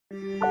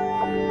Joker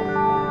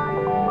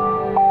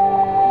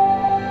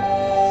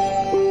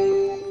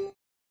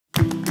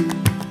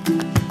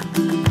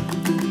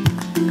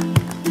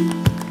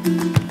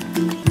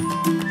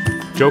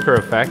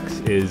Effects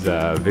is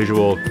a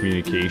visual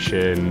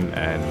communication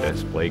and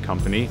display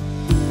company.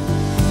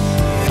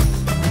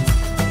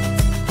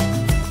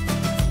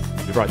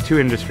 We brought two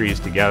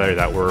industries together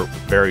that were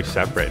very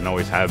separate and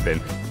always have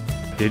been.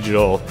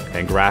 Digital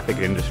and graphic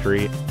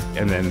industry,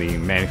 and then the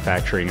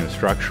manufacturing and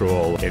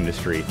structural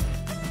industry.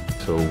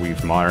 So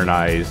we've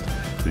modernized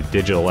the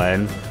digital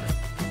end,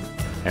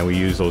 and we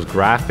use those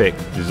graphic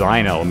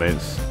design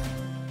elements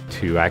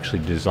to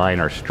actually design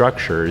our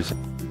structures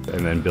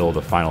and then build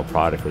a final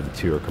product where the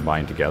two are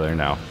combined together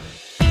now.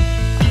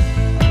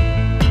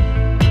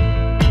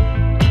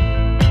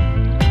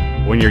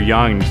 When you're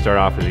young and you start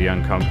off as a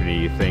young company,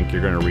 you think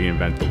you're going to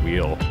reinvent the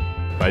wheel.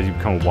 But as you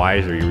become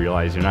wiser, you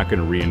realize you're not going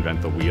to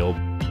reinvent the wheel,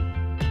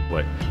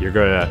 but you're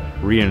going to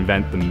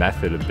reinvent the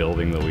method of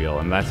building the wheel,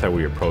 and that's how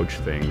we approach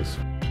things.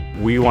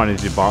 We wanted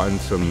to bond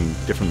some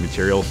different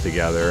materials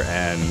together,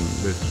 and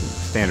the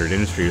standard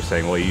industry was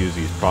saying, well, you use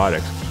these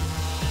products.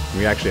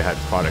 We actually had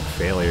product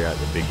failure at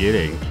the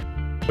beginning.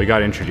 We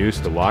got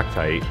introduced to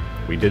LOCTITE,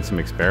 we did some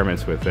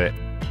experiments with it,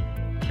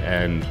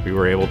 and we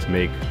were able to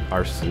make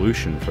our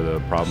solution for the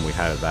problem we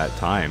had at that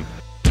time.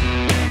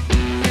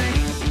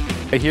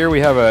 Here we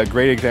have a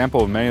great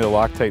example of many of the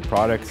LOCTITE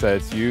products that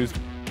it's used.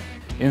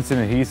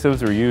 Instant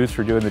adhesives are used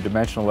for doing the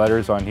dimensional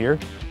letters on here.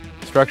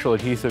 Structural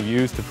adhesive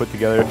used to put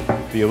together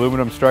the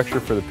aluminum structure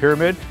for the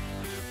pyramid,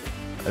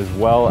 as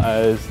well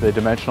as the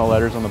dimensional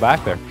letters on the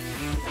back there.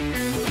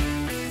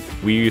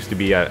 We used to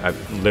be at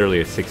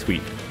literally a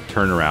 6-week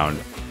turnaround,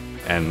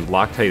 and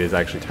LOCTITE has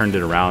actually turned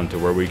it around to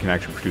where we can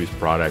actually produce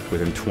product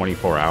within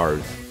 24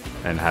 hours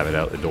and have it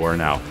out the door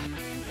now.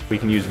 We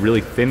can use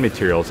really thin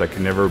materials that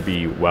can never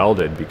be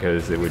welded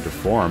because it would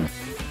deform.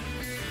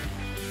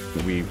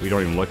 We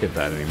don't even look at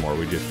that anymore,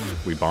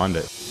 we bond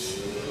it.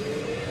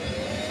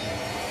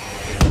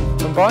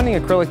 When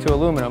bonding acrylic to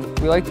aluminum,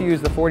 we like to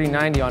use the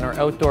 4090 on our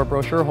outdoor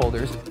brochure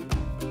holders.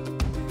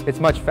 It's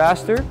much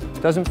faster,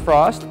 doesn't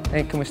frost, and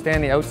it can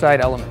withstand the outside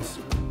elements.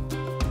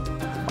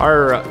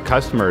 Our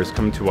customers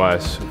come to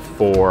us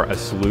for a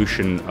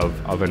solution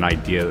of an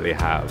idea that they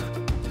have.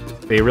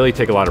 They really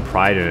take a lot of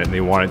pride in it and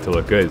they want it to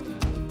look good.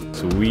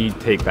 So we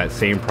take that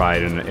same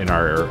pride in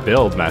our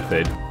build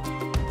method.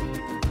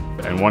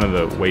 And one of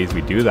the ways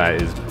we do that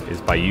is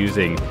by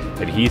using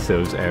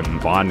adhesives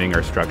and bonding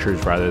our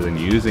structures rather than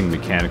using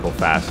mechanical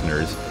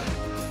fasteners.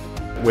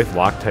 With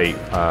LOCTITE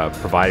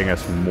providing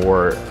us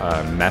more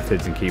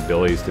methods and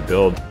capabilities to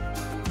build,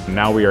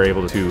 now we are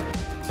able to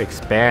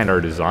expand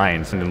our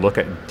designs and look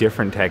at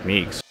different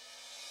techniques.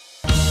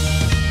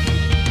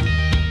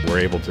 We're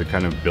able to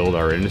kind of build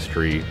our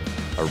industry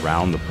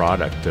around the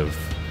product of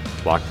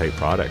LOCTITE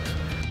products.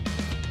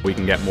 We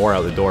can get more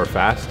out the door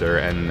faster,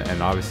 and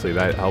obviously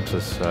that helps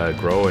us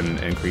grow and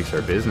increase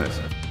our business.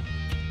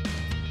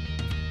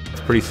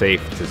 It's pretty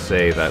safe to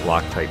say that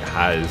LOCTITE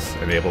has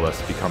enabled us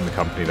to become the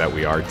company that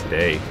we are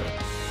today.